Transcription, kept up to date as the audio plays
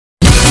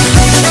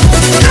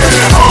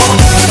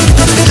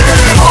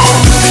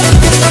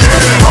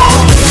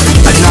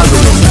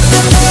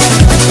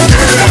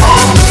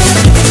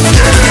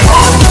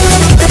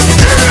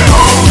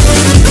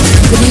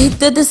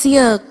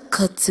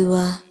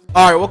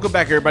Alright, welcome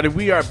back everybody.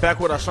 We are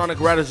back with our Sonic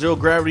Rider Zero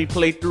Gravity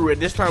playthrough,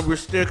 and this time we're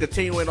still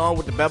continuing on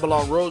with the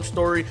Babylon Road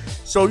story.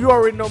 So you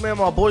already know, man,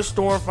 my boy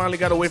Storm finally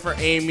got away from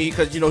Amy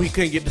because, you know, he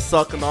couldn't get the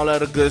suck and all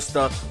that other good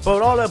stuff. But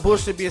with all that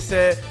bullshit being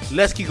said,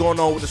 let's keep going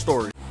on with the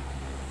story.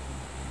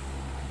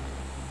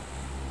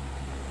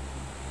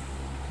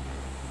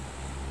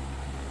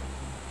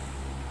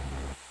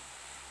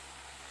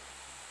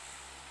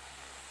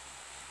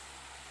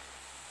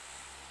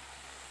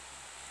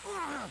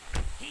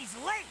 He's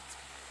late!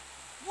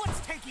 What's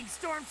taking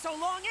Storm so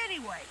long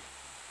anyway?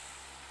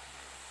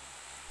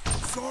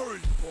 Sorry,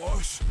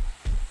 boss.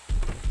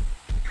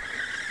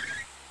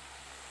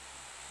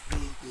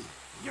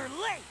 You're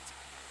late!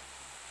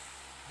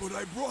 But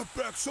I brought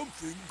back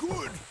something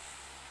good.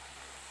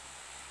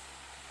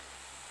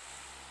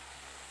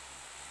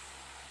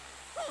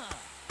 Huh.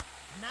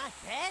 Not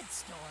bad,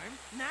 Storm.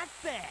 Not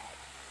bad.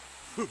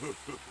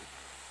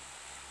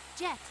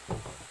 Jet,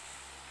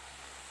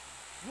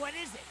 What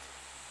is it?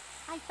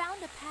 I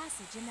found a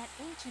passage in that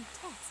ancient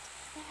text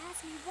that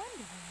has me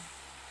wondering.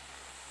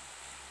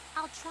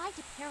 I'll try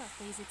to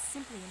paraphrase it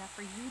simply enough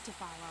for you to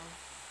follow.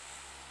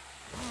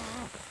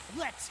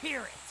 Let's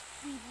hear it.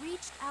 We've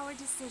reached our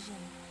decision.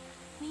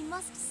 We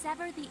must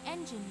sever the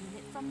engine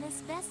unit from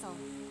this vessel.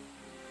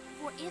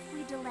 For if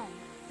we delay,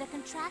 the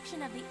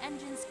contraction of the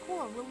engine's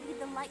core will lead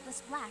the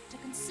lightless black to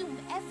consume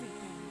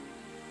everything.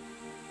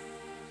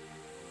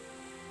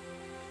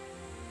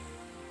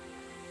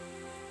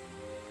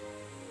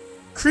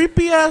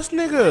 Creepy ass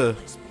nigga.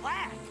 It's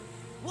black.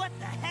 What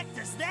the heck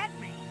does that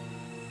mean?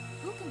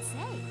 Who can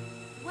say?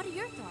 What are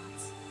your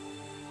thoughts?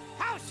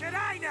 How should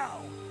I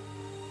know?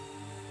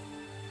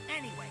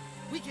 Anyway,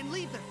 we can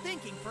leave the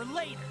thinking for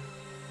later.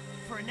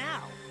 For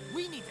now,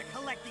 we need to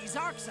collect these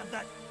arcs of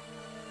the...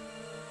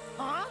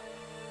 Huh?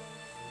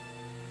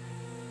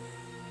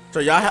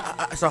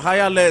 So how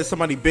y'all let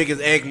somebody big as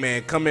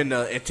Eggman come in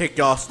and take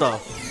y'all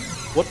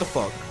stuff? What the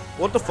fuck?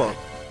 What the fuck?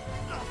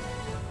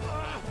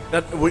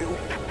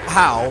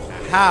 How?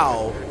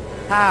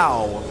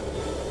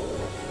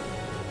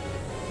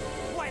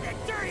 Why the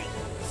dirty!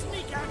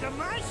 Sneak onto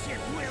my ship,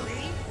 will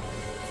he?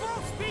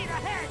 Full speed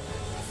ahead!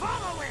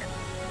 Follow him!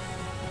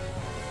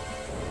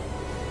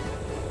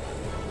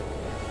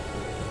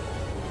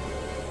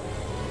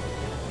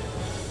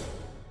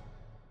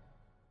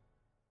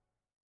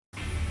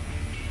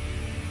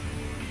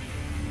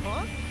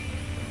 Huh?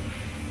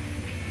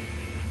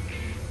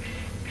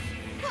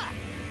 Ha!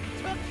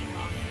 Took you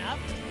long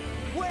enough.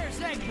 Where's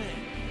Eggman?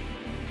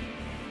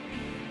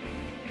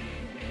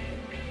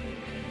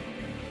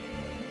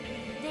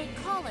 They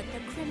call it the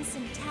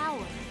Crimson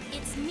Tower.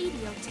 It's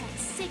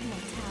Mediotech's signal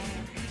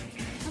tower.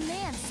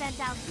 Command sent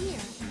out here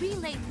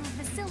relayed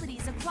through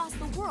facilities across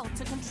the world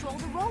to control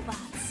the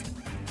robots.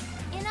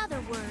 In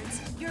other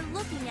words, you're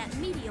looking at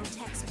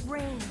Mediotech's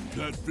brain.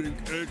 That thing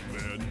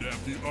Eggman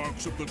nabbed the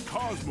arcs of the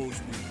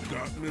cosmos we've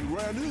gotten and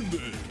ran in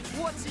there.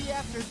 What's he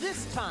after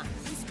this time?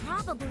 He's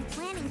probably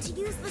planning to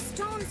use the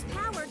stone's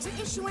power to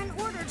issue an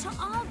order to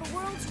all the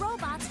world's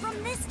robots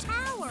from this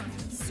tower.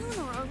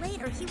 Sooner or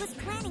later, he was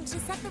planning to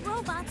set the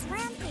robots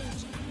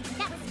rampaging.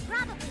 That was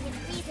probably his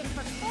reason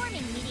for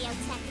forming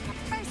Mediotech in the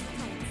first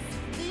place.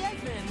 The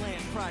Eggman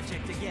Land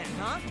project again,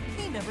 huh?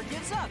 He never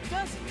gives up,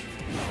 does he?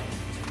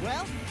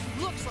 Well,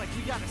 looks like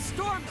we gotta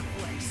storm the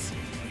place.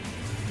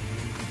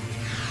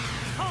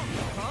 Oh,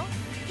 huh?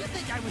 You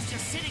think I was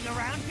just sitting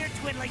around here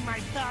twiddling my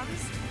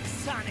thumbs?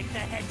 Sonic the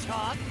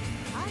Hedgehog?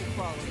 I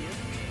follow you.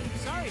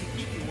 Sorry to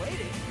keep you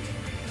waiting.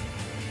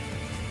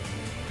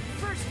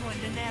 First one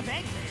to nab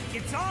Eggman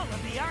gets all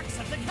of the arcs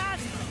of the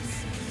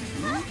cosmos.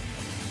 Huh?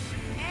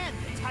 And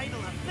the title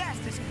of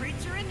fastest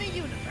creature in the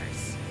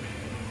universe.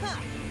 Huh.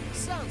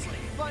 Sounds like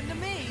fun to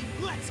me.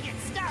 Let's get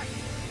started.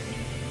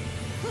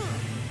 Huh.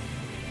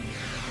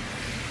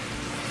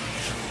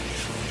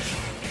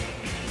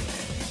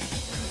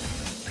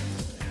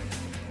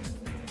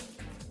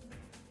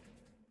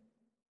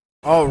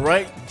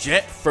 Alright,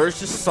 Jet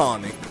versus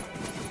Sonic.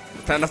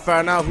 Time to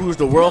find out who's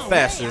the world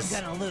fastest.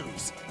 I'm gonna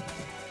lose.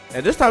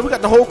 And this time we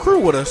got the whole crew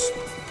with us.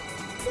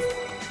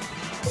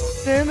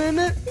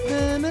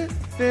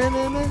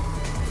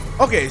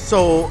 Okay,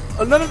 so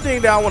another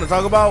thing that I want to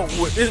talk about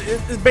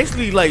is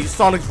basically like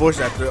Sonic's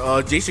voice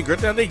actor, Jason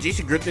Griffin. I think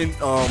Jason Griffin,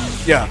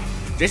 yeah,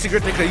 Jason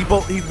Griffin,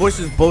 because he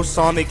voices both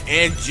Sonic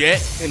and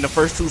Jet in the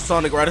first two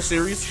Sonic Rider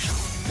series.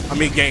 I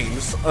mean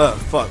games.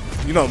 Fuck,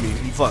 you know me,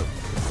 fuck.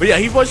 But yeah,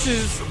 he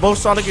voices both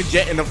Sonic and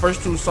Jet in the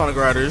first two Sonic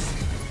Riders,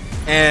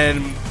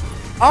 and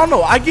I don't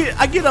know, I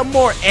get a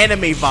more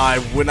anime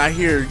vibe when I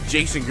hear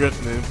Jason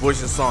Griffin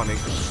voicing Sonic.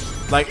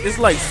 Like, it's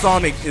like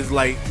Sonic is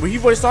like, when he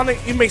voices Sonic,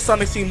 he makes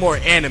Sonic seem more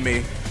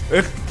anime.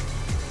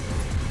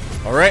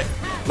 Alright?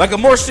 Like a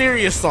more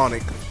serious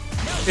Sonic,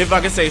 if I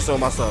can say so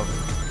myself.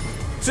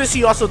 Since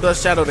he also does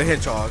Shadow the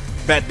Hedgehog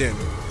back then.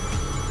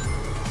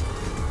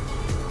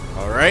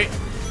 Alright.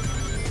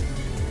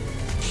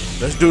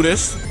 Let's do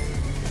this.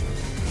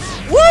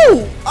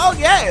 Woo! Oh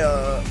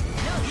yeah!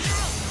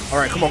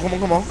 Alright, come on, come on,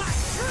 come on.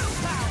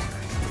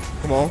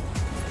 Come on.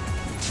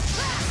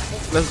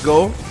 Let's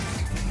go.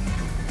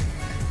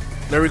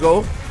 There we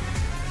go.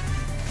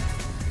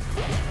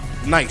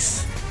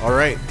 Nice. All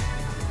right.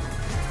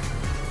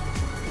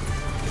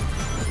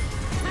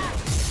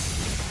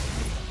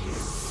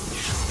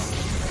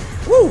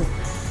 Woo.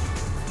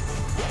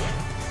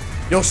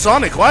 Yo,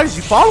 Sonic, why is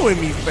you following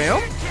me,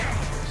 fam?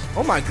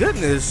 Oh my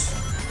goodness.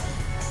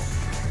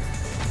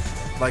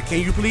 Like,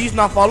 can you please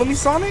not follow me,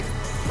 Sonic?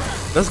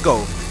 Let's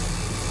go.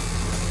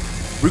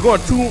 We're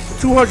going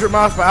 200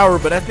 miles per hour,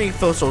 but that thing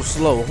feels so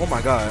slow. Oh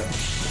my god.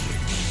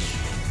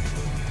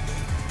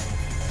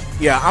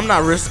 Yeah, I'm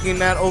not risking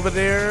that over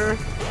there.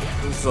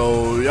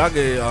 So y'all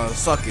can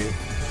suck it.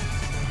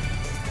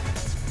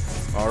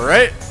 All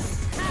right.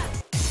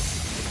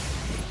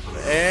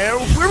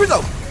 And here we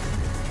go.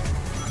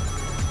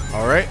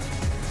 All right.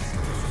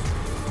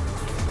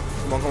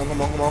 Come on, come on,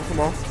 come on, come on, come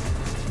on.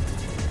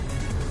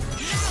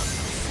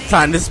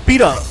 Time to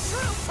speed up.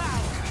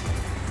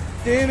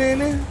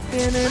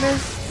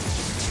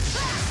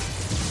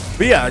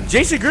 But yeah,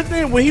 Jason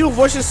Griffin, when he was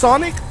voicing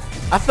Sonic,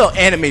 I felt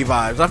anime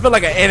vibes. I felt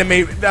like an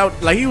anime,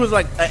 like he was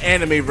like an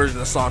anime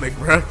version of Sonic,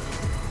 bro.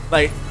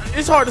 Like,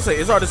 it's hard to say.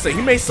 It's hard to say.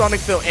 He made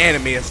Sonic feel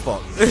anime as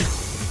fuck.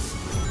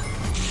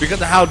 Because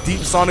of how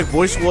deep Sonic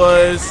voice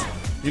was,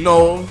 you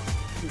know.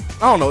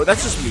 I don't know.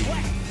 That's just me.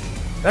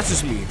 That's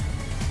just me.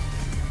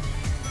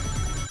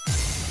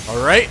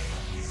 All right.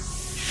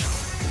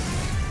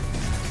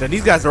 Then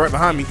these guys are right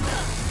behind me.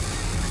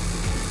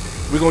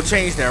 We're gonna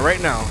change that right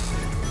now.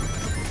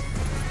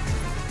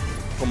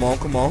 Come on,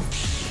 come on.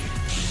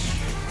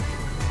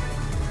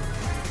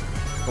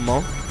 Come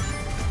on.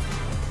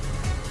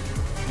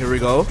 Here we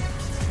go.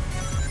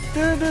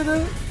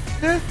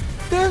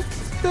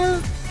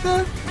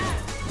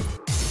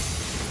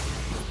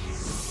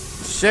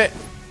 Shit.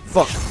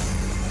 Fuck.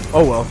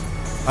 Oh well.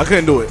 I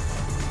couldn't do it.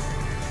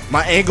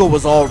 My angle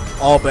was all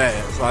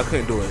bad, so I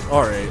couldn't do it.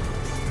 Alright.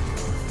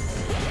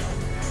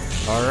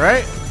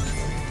 Alright.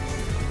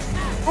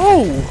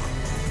 Oh!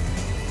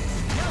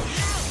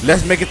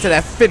 Let's make it to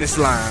that finish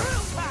line.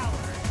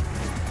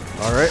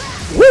 Alright.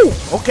 Woo!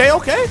 Okay,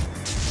 okay.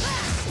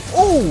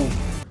 Oh!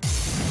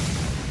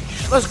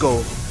 Let's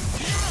go.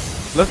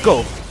 Let's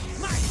go.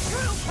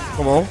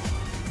 Come on.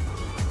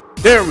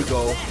 There we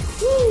go.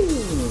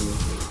 Woo!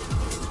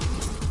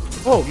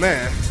 Oh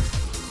man.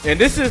 And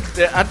this is,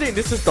 I think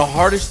this is the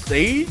hardest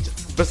stage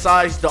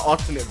besides the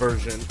alternate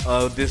version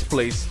of this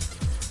place.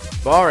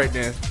 But alright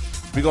then.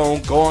 We're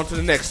gonna go on to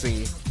the next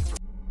scene.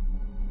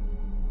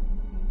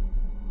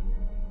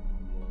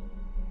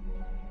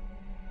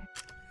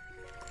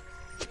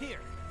 Here.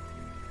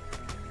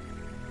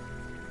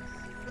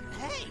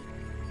 Hey!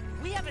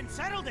 We haven't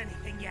settled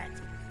anything yet.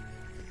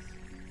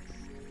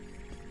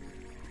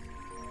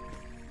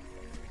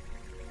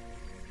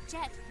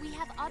 Jet, we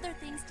have other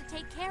things to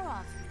take care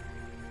of.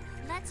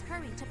 Let's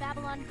hurry to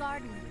Babylon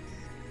Garden.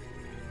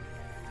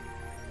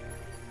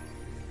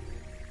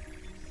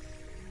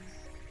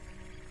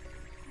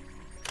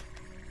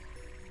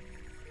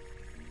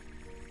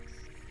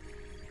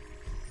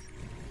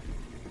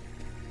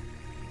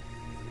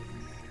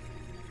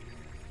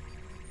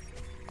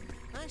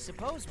 I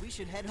suppose we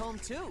should head home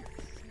too.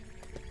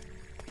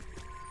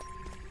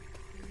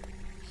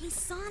 Hey,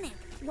 Sonic,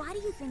 why do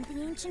you think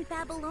the ancient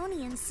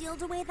Babylonians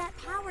sealed away that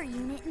power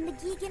unit in the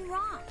Gigan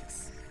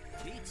Rocks?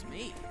 Beats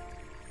me.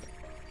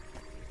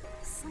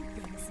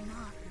 Something's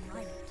not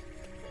right.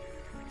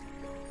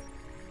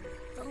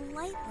 The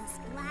lightless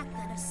black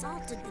that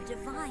assaulted the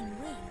divine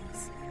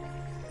wings.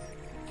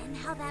 And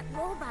how that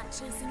robot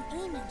chasing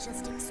Amy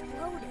just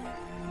exploded.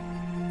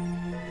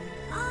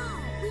 Oh,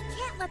 we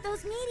can't let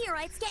those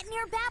meteorites get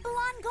near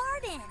Babylon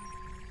Garden!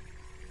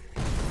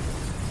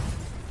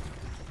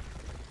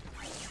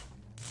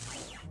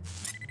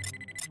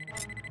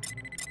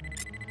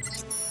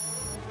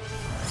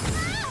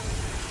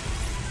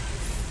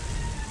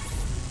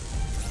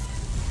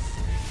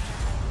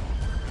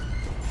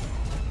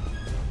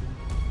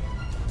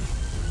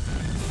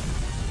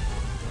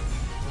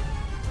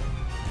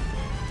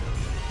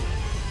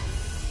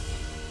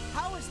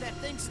 How is that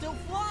thing still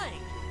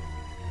flying?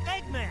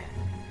 Eggman!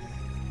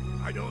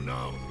 I don't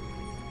know.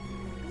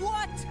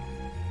 What?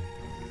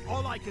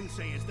 All I can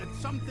say is that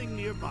something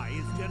nearby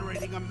is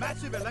generating a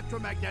massive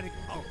electromagnetic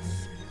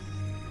pulse.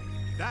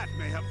 That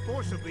may have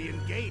forcibly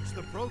engaged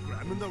the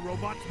program in the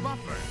robot's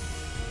buffer.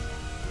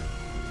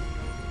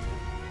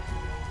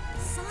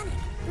 Sonic,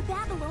 the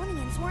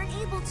Babylonians weren't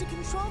able to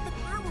control the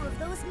power of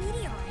those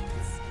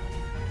meteorites.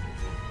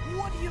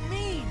 What do you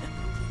mean?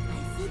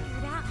 I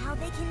figured out how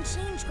they can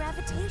change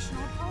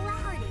gravitational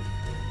polarity.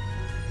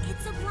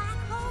 It's a black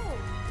hole.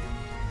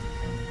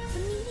 The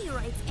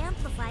meteorites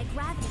amplify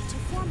gravity to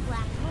form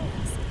black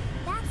holes.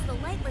 That's the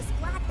lightless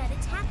black that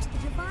attacked the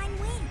divine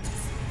wings.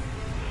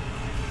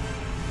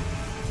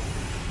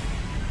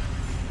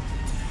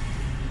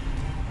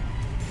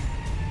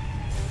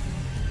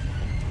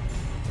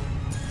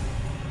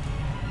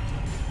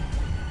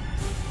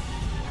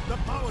 The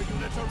power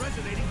units are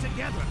resonating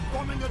together,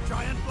 forming a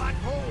giant black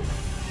hole.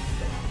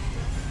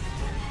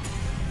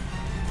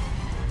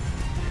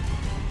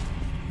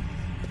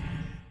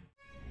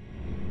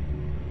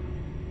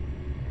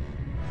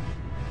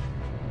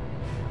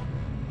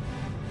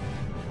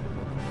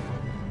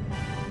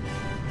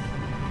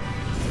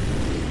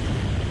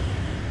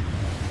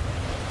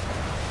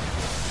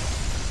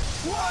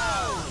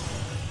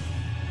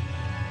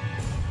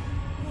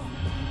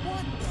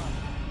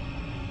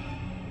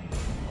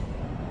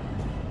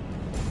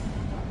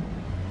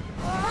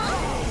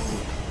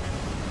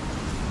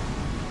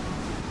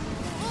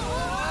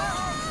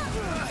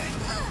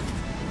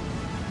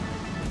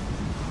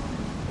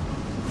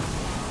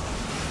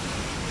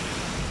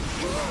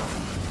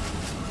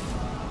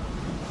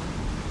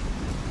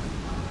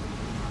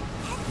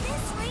 At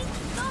this rate,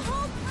 the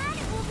whole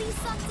planet will be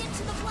sucked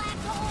into the black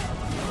hole.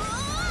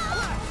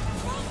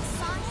 Thanks,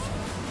 Sonic.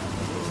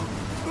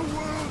 The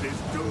world is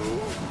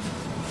doomed.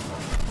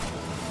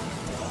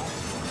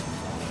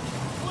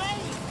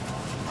 Wait!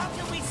 How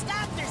can we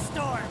stop this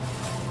storm?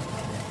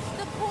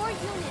 The core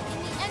unit in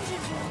the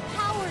engine room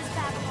powers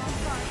Babylon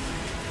Guardian.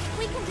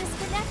 We can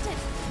disconnect it.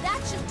 That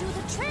should do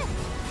the trick.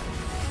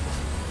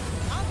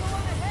 I'll go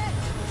on ahead.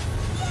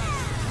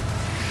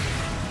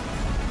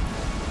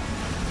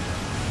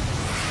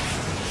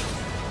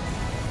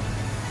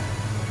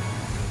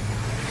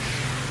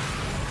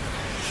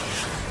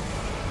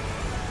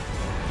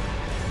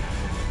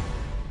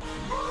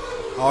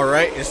 All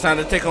right, it's time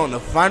to take on the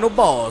final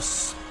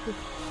boss.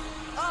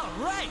 All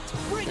right,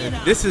 bring it And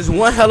on. this is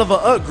one hell of an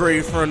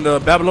upgrade from the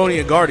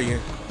Babylonian Guardian.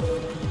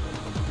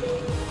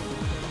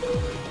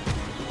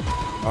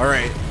 All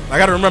right, I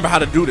gotta remember how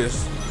to do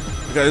this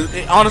because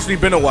it honestly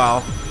been a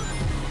while.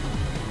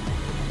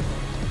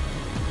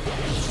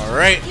 All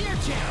right. Gear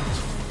change.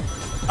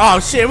 Oh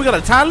shit, we got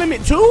a time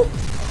limit too?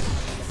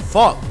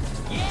 Fuck.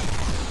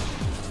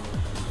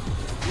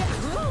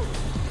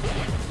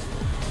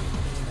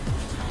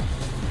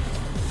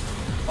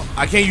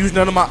 I can't use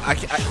none of my.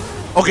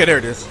 Okay, there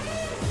it is.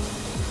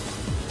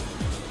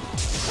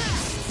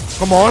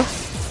 Come on.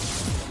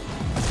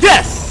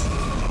 Yes.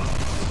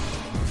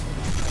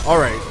 All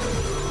right.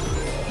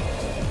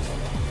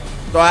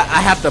 So I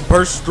have to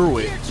burst through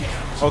it.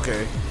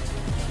 Okay.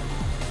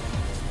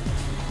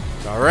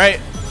 All right.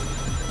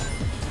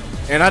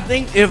 And I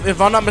think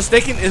if I'm not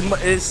mistaken,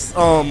 it's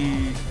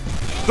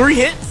 3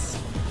 hits.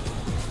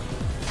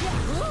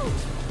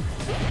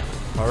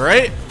 All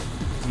right.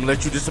 I'm gonna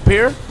let you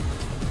disappear.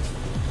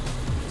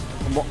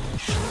 Come on.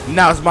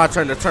 Now it's my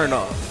turn to turn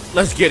up.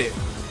 Let's get it.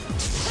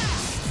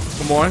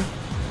 Come on.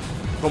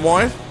 Come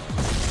on.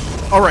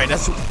 All right.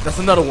 That's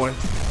another one.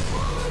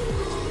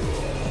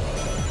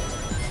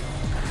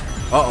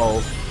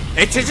 Uh-oh.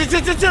 Hey, chill.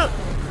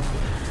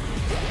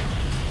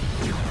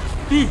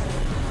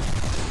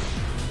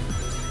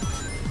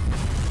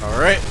 All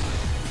right.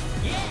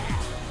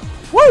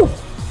 Woo!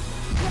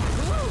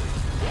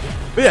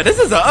 But yeah, this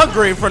is an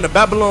upgrade from the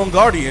Babylon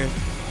Guardian.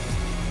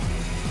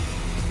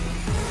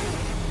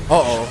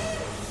 Uh-oh.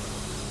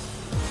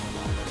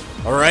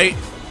 All right.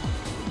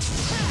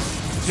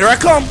 Here I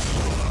come.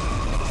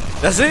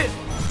 That's it?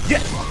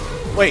 Yeah.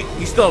 Wait,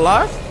 he's still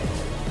alive?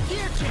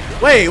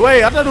 Wait,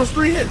 I thought it was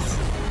 3 hits.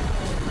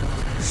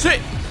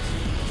 Shit.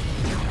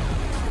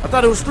 I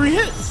thought it was 3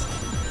 hits.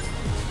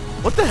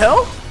 What the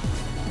hell?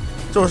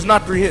 So it's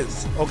not 3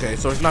 hits. Okay,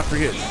 so it's not 3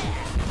 hits.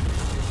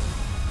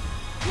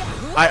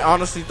 I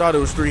honestly thought it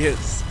was 3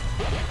 hits.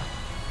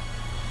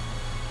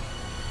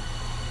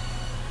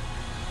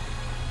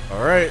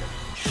 All right.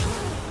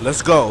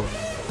 Let's go.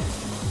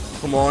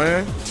 Come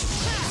on.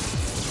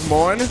 Come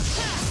on.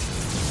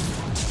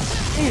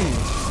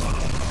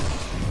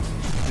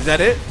 Is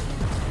that it?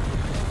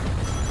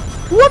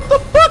 What the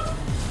fuck?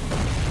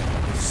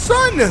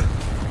 Son!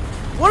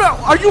 What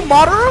are you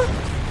Madara?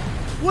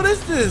 What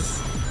is this?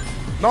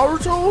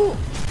 Naruto?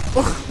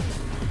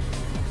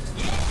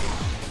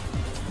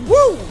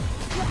 Woo!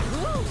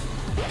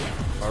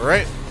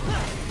 Alright.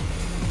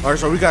 Alright,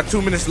 so we got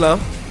 2 minutes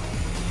left.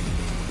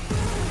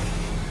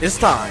 It's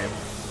time.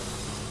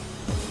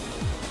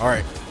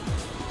 Alright.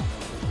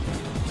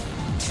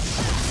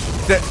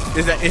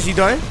 Is he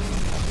done?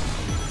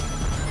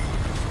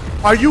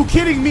 Are you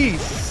kidding me,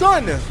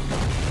 son?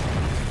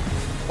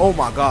 Oh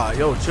my god,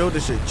 yo, chill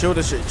this shit, chill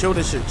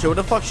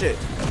the fuck shit.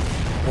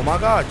 Oh my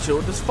god,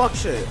 chill this fuck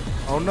shit.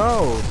 Oh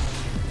no.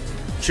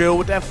 Chill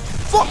with that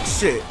fuck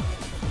shit.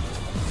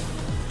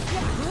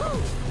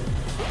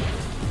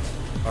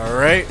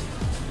 Alright.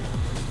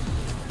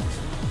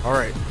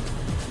 Alright.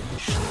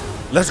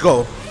 Let's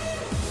go.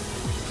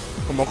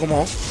 Come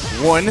on.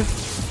 1.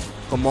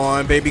 Come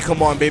on, baby.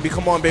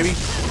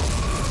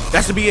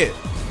 That should be it.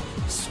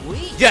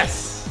 Sweet.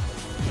 Yes.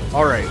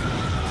 Alright.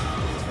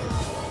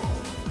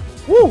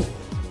 Woo.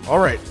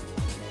 Alright.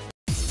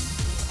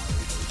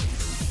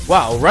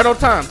 Wow, right on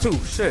time too.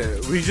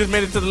 Shit. We just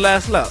made it to the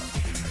last lap.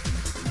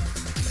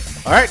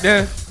 Alright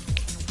then.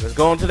 Let's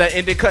go on to that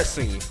ending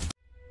cutscene.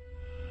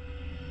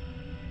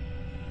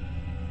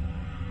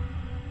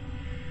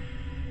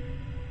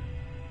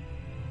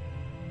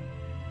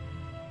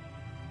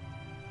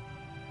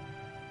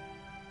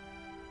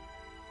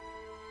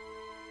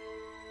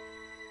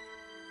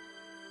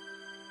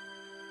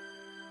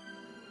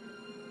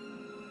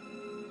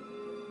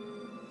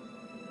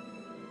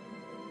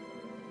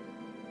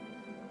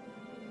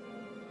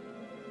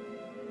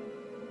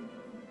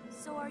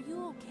 So are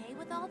you okay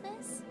with all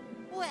this?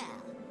 Well,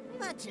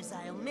 much as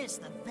I'll miss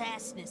the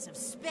vastness of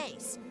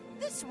space,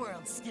 this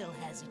world still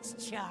has its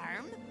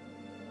charm.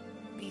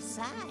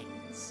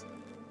 Besides...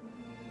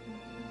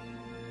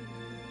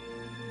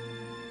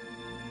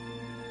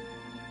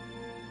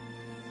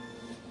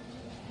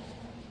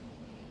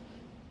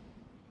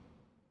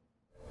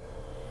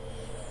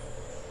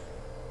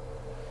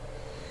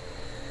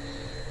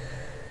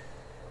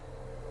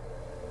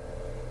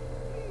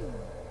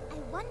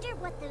 wonder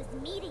what those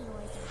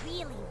meteors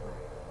really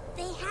were.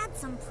 They had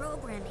some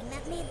programming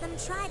that made them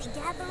try to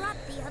gather up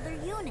the other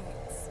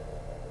units.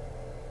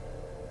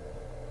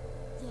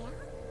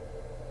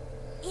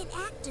 Yeah? It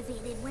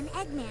activated when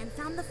Eggman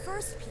found the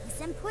first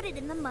piece and put it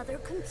in the mother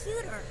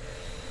computer.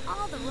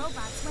 All the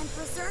robots went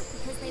berserk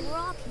because they were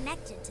all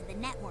connected to the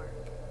network.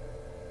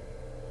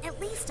 At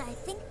least I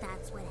think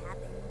that's what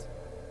happened.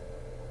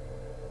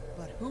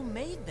 But who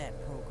made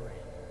that program?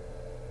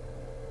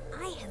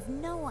 I have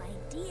no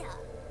idea.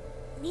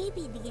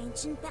 Maybe the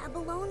ancient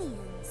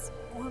Babylonians.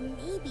 Or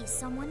maybe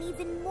someone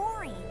even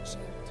more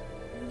ancient.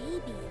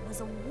 Maybe it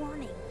was a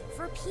warning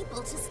for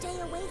people to stay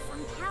away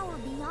from power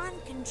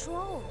beyond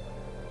control.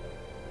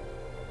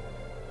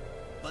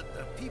 But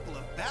the people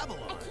of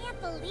Babylon... I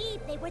can't believe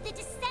they were the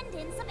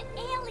descendants of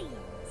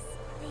aliens.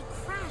 They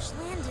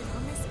crash-landed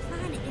on this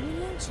planet in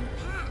the ancient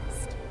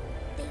past.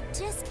 They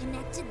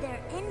disconnected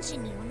their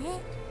engine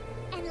unit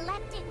And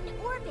left it in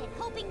orbit,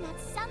 hoping that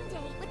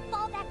someday it would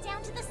fall back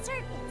down to the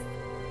surface.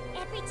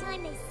 Every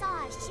time they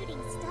saw a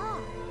shooting star.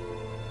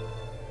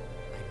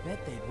 I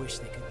bet they'd wish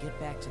they could get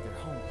back to their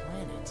home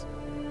planet.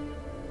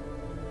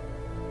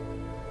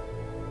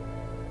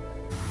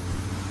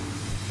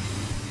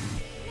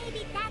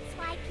 Maybe that's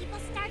why people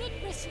started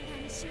wishing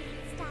on shooting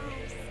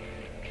stars.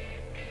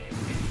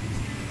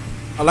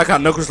 I like how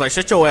Knuckles like,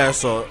 shut your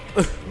ass up.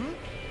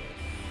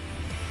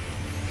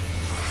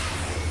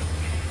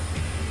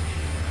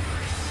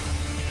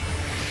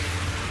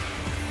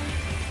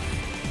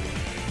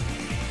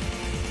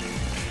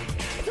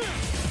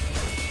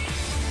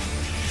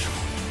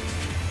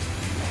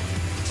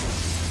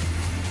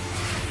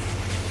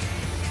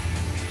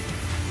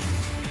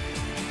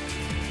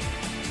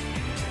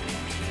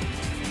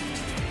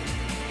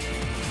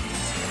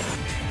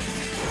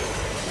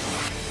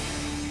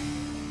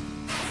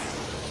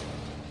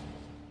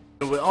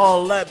 With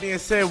all that being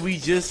said, we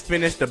just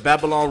finished the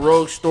Babylon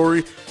Rogue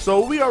story.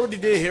 So we already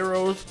did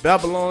Heroes,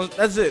 Babylon.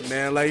 That's it,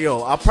 man. Like,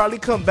 yo, I'll probably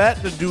come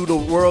back to do the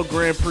World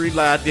Grand Prix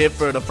like I did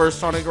for the first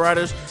Sonic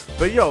Riders.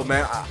 But yo,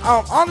 man,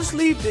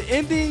 honestly, the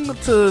ending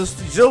to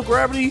Zero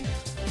Gravity,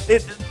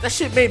 that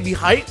shit made me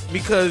hype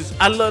because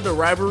I love the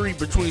rivalry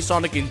between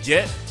Sonic and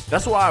Jet.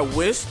 That's why I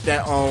wish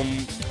that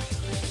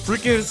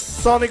freaking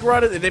Sonic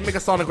Riders, if they make a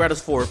Sonic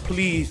Riders 4,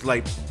 please,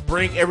 like,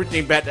 bring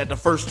everything back that the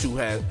first two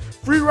had.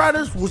 Free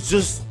Riders was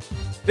just,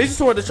 they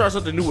just wanted to try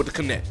something new with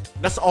the Kinect.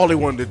 That's all they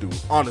wanted to do,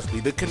 honestly.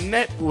 The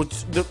Kinect,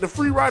 was, the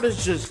Free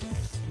Riders just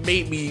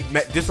made me,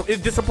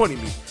 it disappointed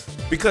me.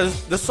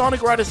 Because the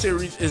Sonic Rider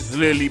series is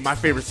literally my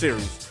favorite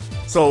series.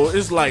 So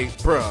it's like,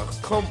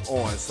 bruh, come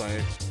on,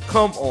 son.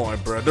 Come on,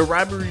 bruh. The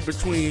rivalry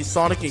between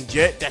Sonic and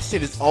Jet, that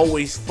shit is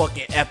always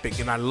fucking epic,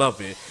 and I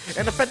love it.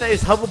 And the fact that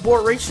it's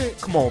hoverboard racing,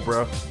 come on,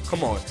 bruh.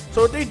 Come on.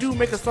 So if they do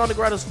make a Sonic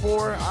Riders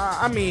 4,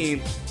 I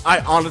mean, I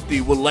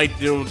honestly would like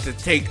them to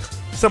take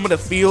some of the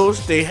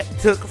feels they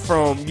took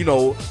from, you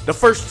know, the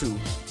first two.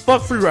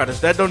 Fuck Free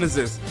Riders, that don't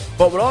exist.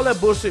 But with all that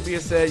bullshit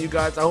being said, you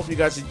guys, I hope you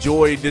guys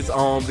enjoyed this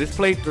this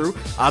playthrough.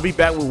 I'll be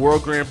back with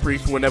World Grand Prix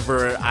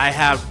whenever I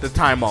have the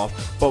time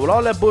off. But with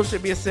all that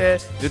bullshit being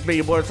said, this been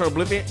your boy Dr.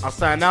 Oblivion. I'll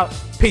sign out.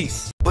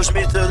 Peace. Push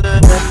me to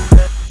the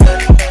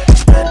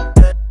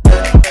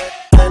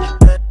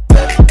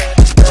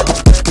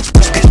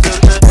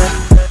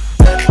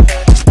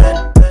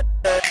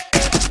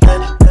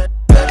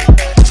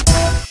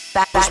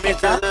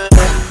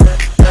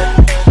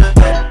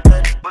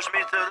push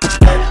me to the